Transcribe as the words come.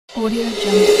Audio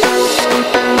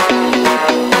Jungle.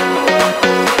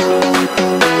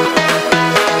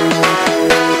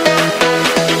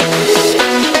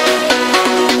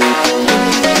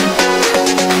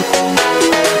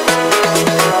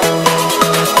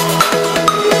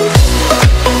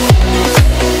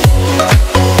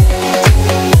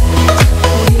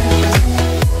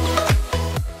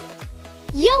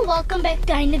 Welcome back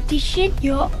to Hyun Edition,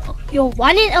 your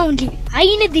one and only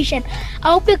Hyun Edition.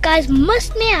 I hope you guys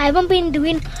missed me. I haven't been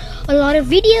doing a lot of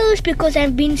videos because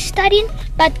I've been studying,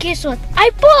 but guess what? I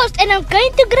passed and I'm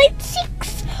going to grade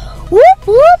 6. Whoop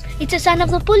whoop! It's a son of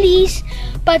the police,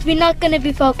 but we're not gonna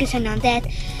be focusing on that.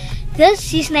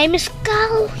 His name is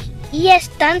Carl. He has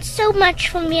done so much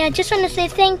for me. I just want to say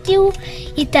thank you.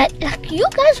 You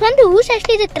guys wonder who's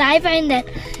actually the driver in that.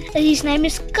 His name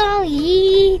is Carl.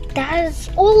 He does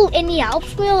all and he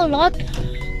helps me a lot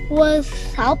with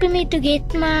helping me to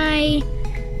get my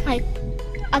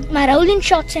rolling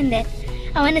shots and that.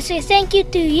 I want to say thank you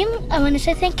to him. I want to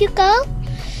say thank you, Carl.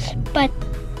 But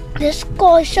this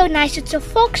car is so nice. It's a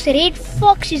Fox, red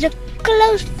Fox. He's a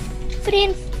close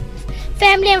friend,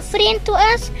 family and friend to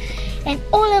us and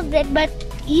all of that. But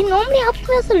he normally helps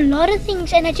me with a lot of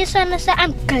things, and I just want to say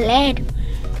I'm glad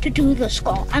to do this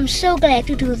car. I'm so glad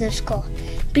to do this car.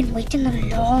 Been waiting a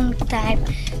long time.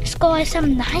 This car has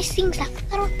some nice things like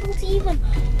throttles even.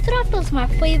 Throttle's my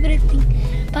favorite thing.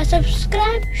 But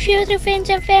subscribe, share with your friends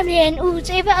and family, and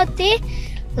who's ever out there,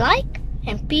 like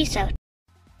and peace out.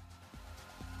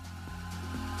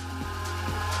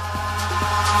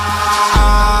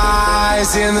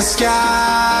 Eyes in the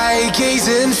sky,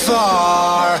 gazing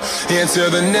far into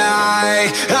the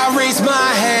night. I raise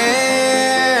my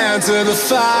hand to the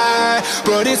fire,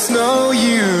 but it's no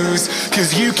use,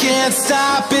 'cause you can't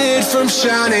stop it from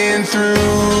shining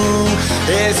through.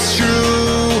 It's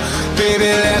true,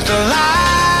 baby, let the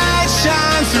light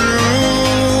shine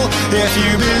through. If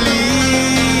you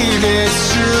believe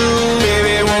it's true,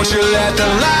 baby, won't you let the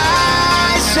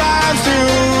light shine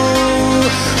through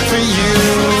for you.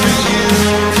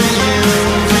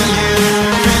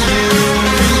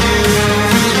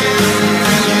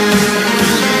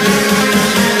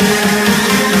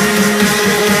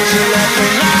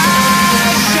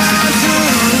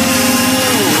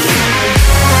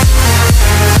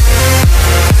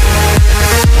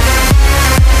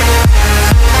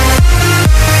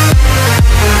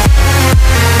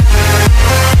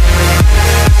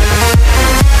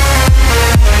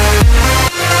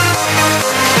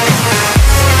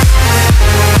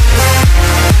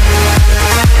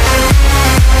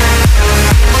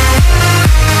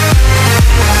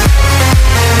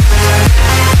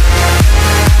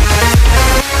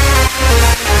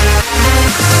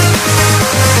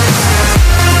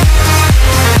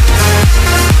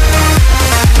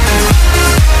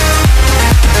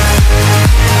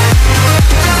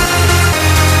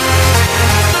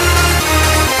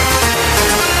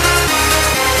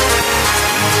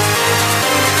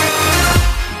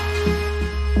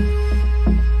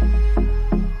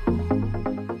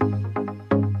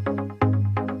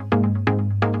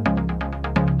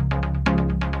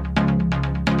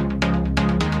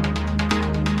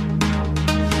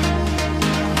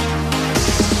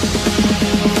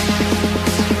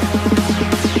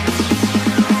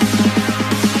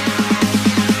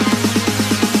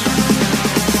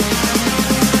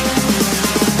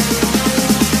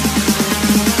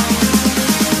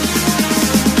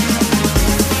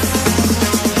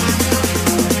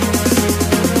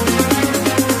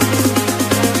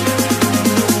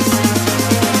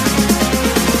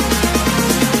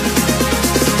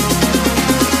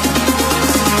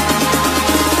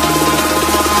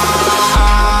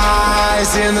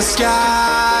 In the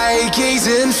sky,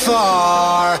 gazing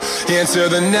far into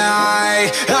the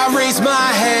night. I raise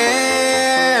my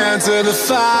hand to the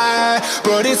fire,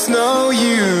 but it's no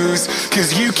use,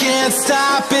 'cause you can't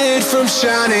stop it from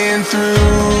shining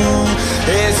through.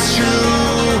 It's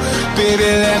true, baby,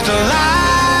 let the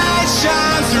light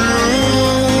shine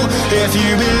through. If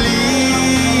you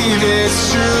believe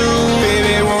it's true,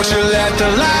 baby, won't you let the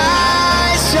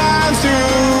light shine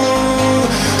through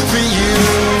for you.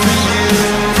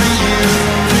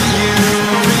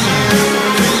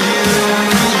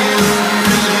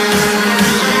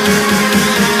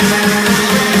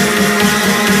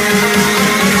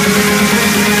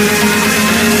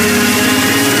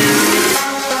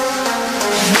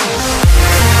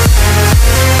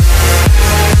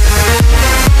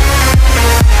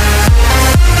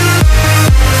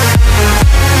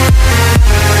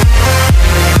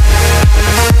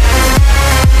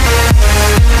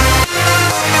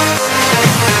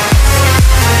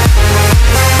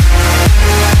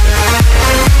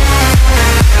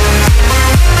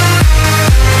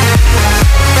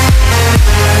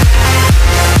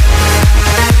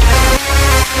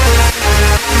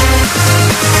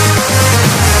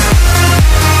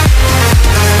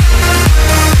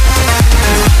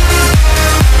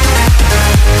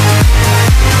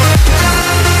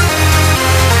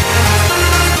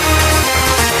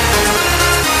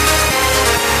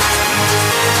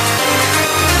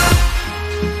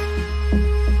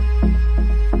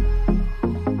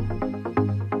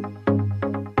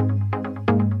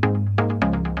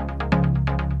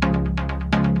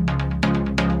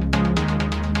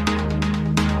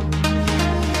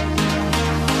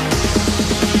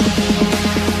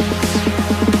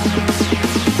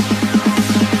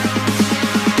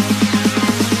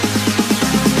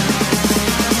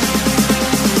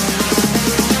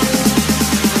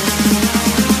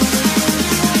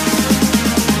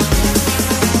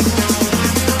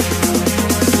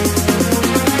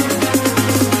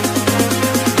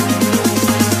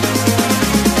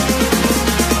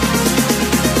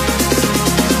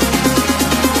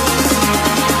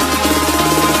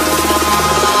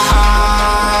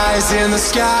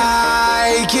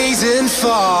 sky, gazing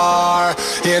far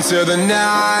into the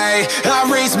night. I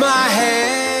raise my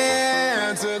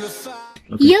hand to the fire.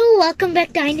 Yo, welcome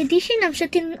back to Hyun Edition. I'm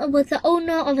sitting with the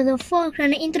owner of the Fox,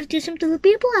 trying to introduce him to the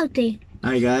people out there.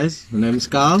 Hi guys, my name is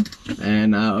Carl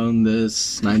and I own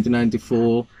this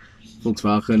 1994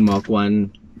 Volkswagen Mark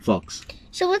 1 Fox.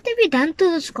 So what have you done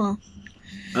to this car?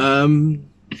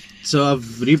 So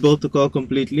I've rebuilt the car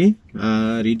completely,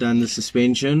 redone the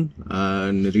suspension,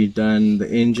 and redone the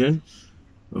engine.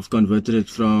 I've converted it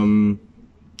from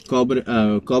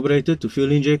carburetor to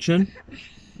fuel injection.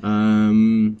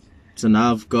 So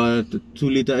now I've got a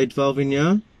 2-liter 8-valve in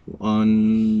here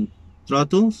on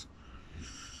throttles.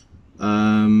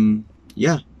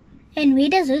 Yeah. And where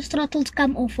does those throttles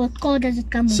come off? What car does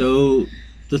it come off? So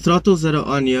the throttles that are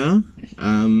on here,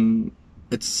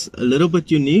 it's a little bit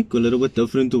unique, a little bit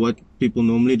different to what people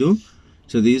normally do.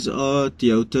 So these are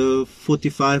Toyota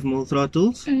 45mm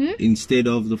throttles instead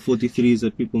of the 43s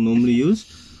that people normally use.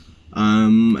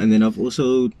 And then I've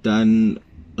also done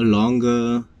a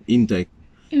longer intake.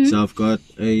 So I've got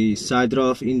a side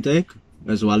draft intake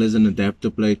as well as an adapter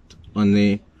plate on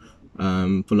there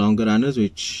for longer runners,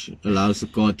 which allows the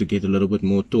car to get a little bit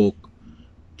more torque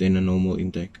than a normal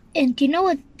intake. And do you know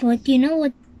what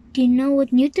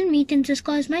Newton meters this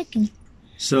car is making?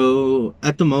 So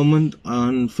at the moment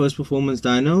on First Performance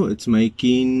Dyno, it's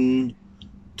making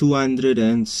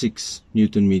 206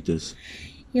 Newton meters.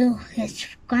 Yo, that's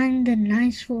kinda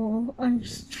nice for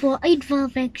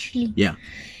 8-valve actually. Yeah.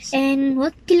 And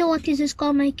what kilowatt is this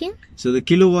car making? So the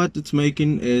kilowatt it's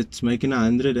making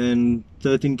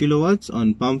 113 kilowatts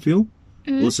on pump fuel,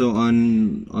 also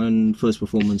on First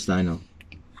Performance Dyno.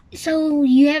 So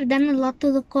you have done a lot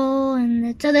to the car,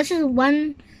 and so this is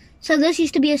one. So this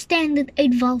used to be a standard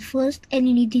 8-valve first, and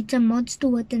you did some mods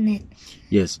to it and that.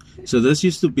 Yes. So this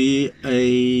used to be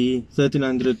a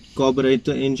 1300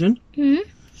 carburetor engine.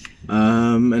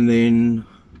 And then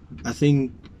I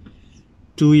think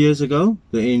 2 years ago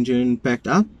the engine packed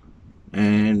up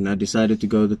and I decided to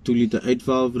go the 2-liter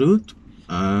 8-valve route.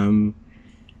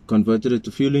 Converted it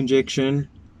to fuel injection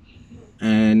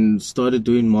and started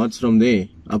doing mods from there.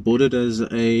 I bought it as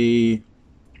a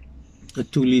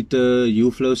 2-liter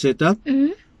U-flow setup,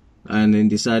 and then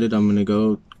decided I'm gonna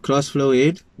go cross-flow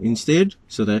head instead.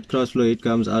 So that cross-flow head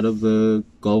comes out of the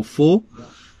Golf 4.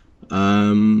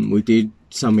 We did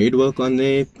some head work on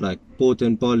there, like port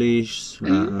and polish,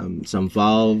 some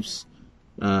valves,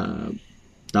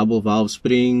 double valve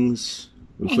springs.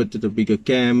 We fitted a bigger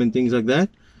cam and things like that.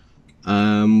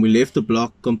 We left the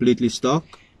block completely stock.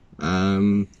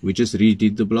 We just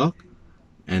redid the block,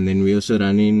 and then we also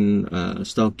run in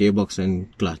stock gearbox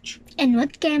and clutch. And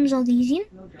what cams are these in?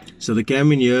 So the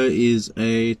cam in here is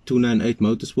a 298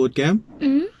 Motorsport cam.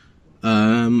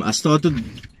 I started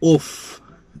off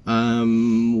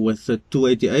with a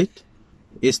 288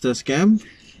 Estes cam,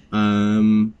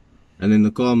 and then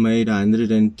the car made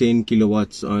 110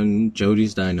 kilowatts on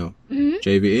Jody's dyno,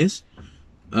 JBS,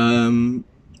 and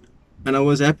I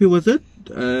was happy with it,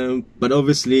 but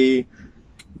obviously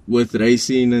with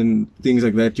racing and things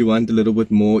like that you want a little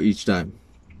bit more each time.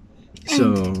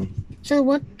 The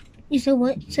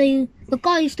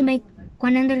car used to make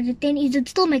 110. Is it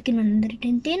still making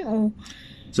 110 or?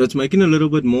 So it's making a little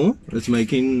bit more. It's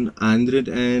making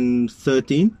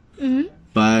 113.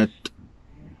 But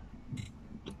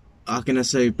how can I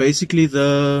say? Basically,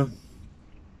 from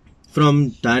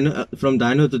dyno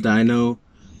to dyno,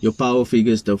 your power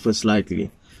figures differ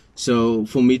slightly. So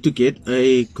for me to get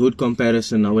a good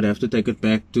comparison, I would have to take it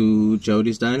back to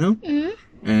Jody's dyno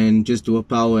and just do a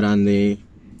power run there,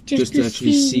 just to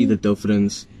actually see the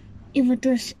difference. If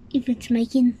it's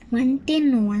making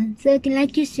 110 or 130,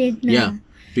 like you said now. Yeah.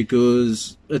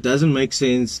 Because it doesn't make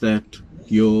sense that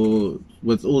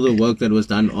with all the work that was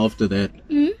done after that,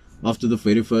 after the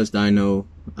very first dyno,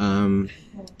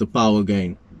 the power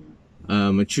gain,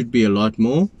 it should be a lot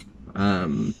more.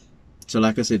 So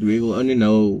like I said, we will only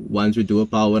know once we do a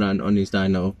power run on his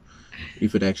dyno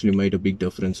if it actually made a big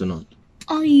difference or not.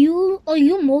 Are you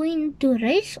more into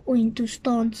race or into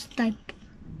stance type?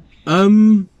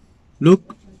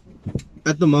 Look,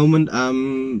 at the moment,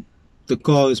 the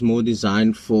car is more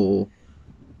designed for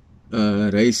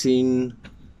racing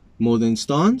more than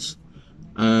stance,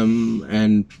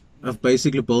 and I've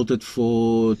basically built it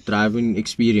for driving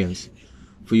experience,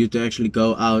 for you to actually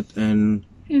go out and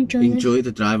enjoy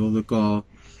the drive of the car,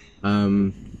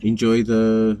 enjoy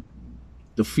the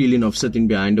feeling of sitting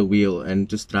behind the wheel and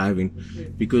just driving.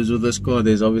 Because with this car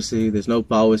there's no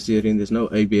power steering, there's no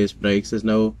ABS brakes, there's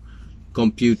no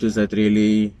computers that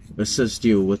really assist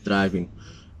you with driving.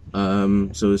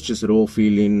 So it's just raw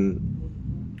feeling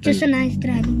Just a nice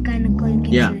driving kind of car, you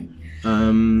can Yeah. say.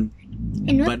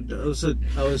 And what? But also,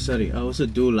 I also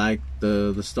do like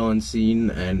the stunt scene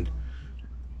and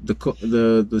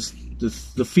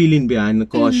the feeling behind the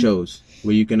car shows,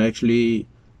 where you can actually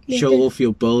show off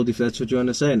your build, if that's what you want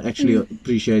to say, and actually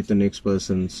appreciate the next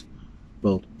person's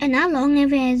build. And how long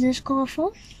have you had this car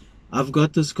for? I've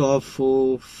got this car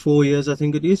for 4 years, I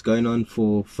think it is, going on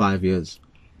for 5 years.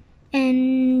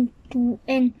 And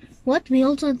what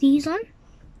wheels are these on?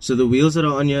 So the wheels that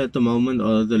are on here at the moment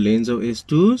are the Lenzo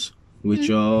S2s, which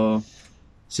are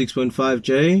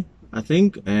 6.5J, I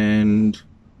think, and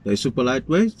they're super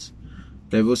lightweight.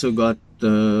 They've also got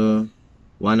the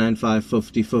 195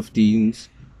 5015s,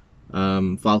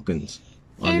 Falcons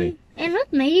on there. And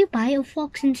what made you buy a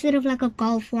Fox instead of like a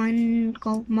Golf 1,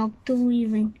 Golf Mark 2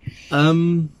 even?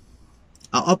 I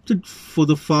opted for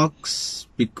the Fox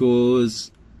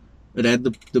because it had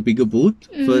the bigger boot,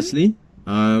 firstly.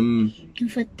 You can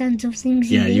fit tons of things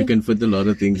in Yeah, there. you can fit a lot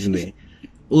of things in there.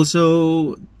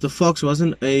 Also, the Fox or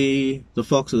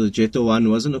the Jetta 1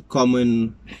 wasn't a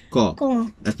common car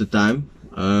Cool. at the time.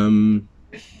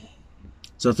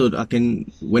 So I thought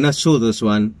when I saw this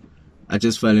one, I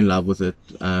just fell in love with it.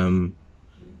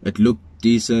 It looked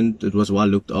decent, it was well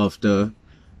looked after,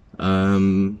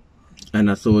 and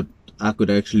I thought I could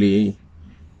actually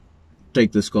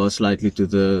take this car slightly to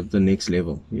the next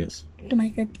level. Yes. To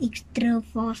make it extra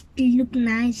fast, look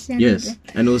nice. And Yes,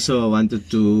 and also I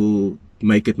wanted to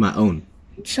make it my own.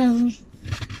 So,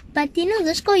 but you know,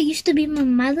 this car used to be my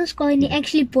mother's car, and he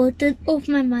actually bought it off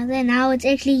my mother, and now it's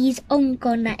actually his own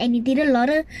car now, and he did a lot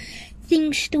of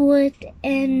things to it.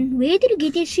 And where did you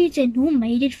get your seats, and who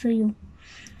made it for you?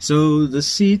 So the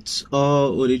seats are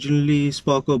originally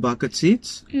Sparko bucket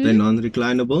seats. They're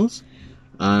non-reclinables,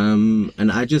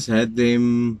 and I just had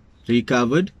them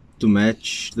recovered to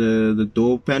match the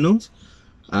door panels.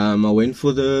 I went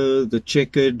for the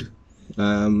checkered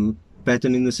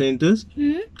pattern in the centers,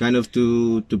 kind of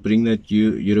to bring that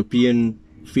European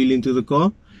feel into the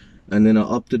car, and then I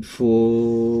opted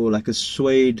for like a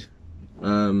suede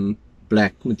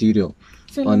black material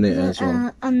So on like there as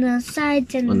well. on the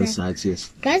sides and On the sides,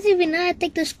 yes. Guys, even now I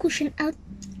take this cushion out,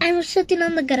 I'm sitting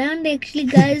on the ground actually,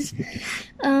 guys.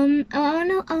 I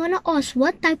wanna ask,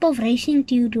 what type of racing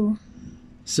do you do?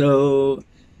 So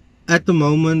at the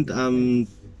moment I'm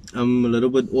a little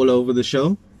bit all over the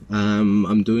show.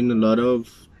 I'm doing a lot of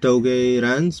toge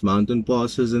runs, mountain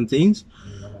passes and things,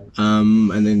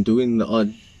 and then doing the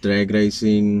odd drag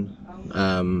racing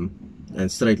and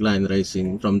straight line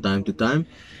racing from time to time.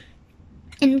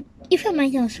 And if I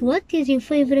might ask, what is your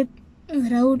favorite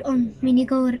road on when you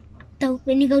go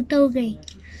toge?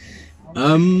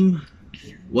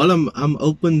 Well, I'm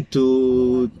open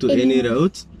to any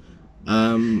roads.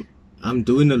 I'm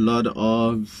doing a lot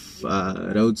of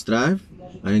roads drive.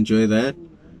 I enjoy that.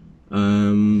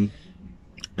 And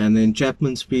then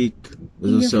Chapman's Peak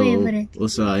is Your favorite.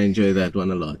 also I enjoy that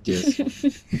one a lot. Yes.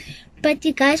 But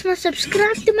you guys must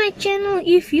subscribe to my channel.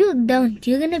 If you don't,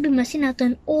 you're gonna be missing out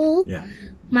on all Yeah.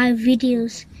 my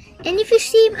videos. And if you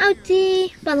see him out there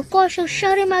by the car show,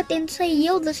 shout him out and say,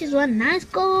 yo, this is one nice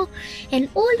car, and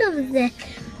all of that.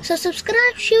 So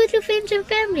subscribe, share with your friends and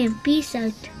family, and peace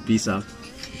out. Peace out.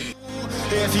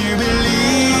 If you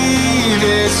believe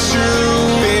it's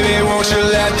true, baby, won't you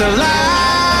let the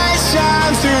light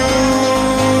shine through?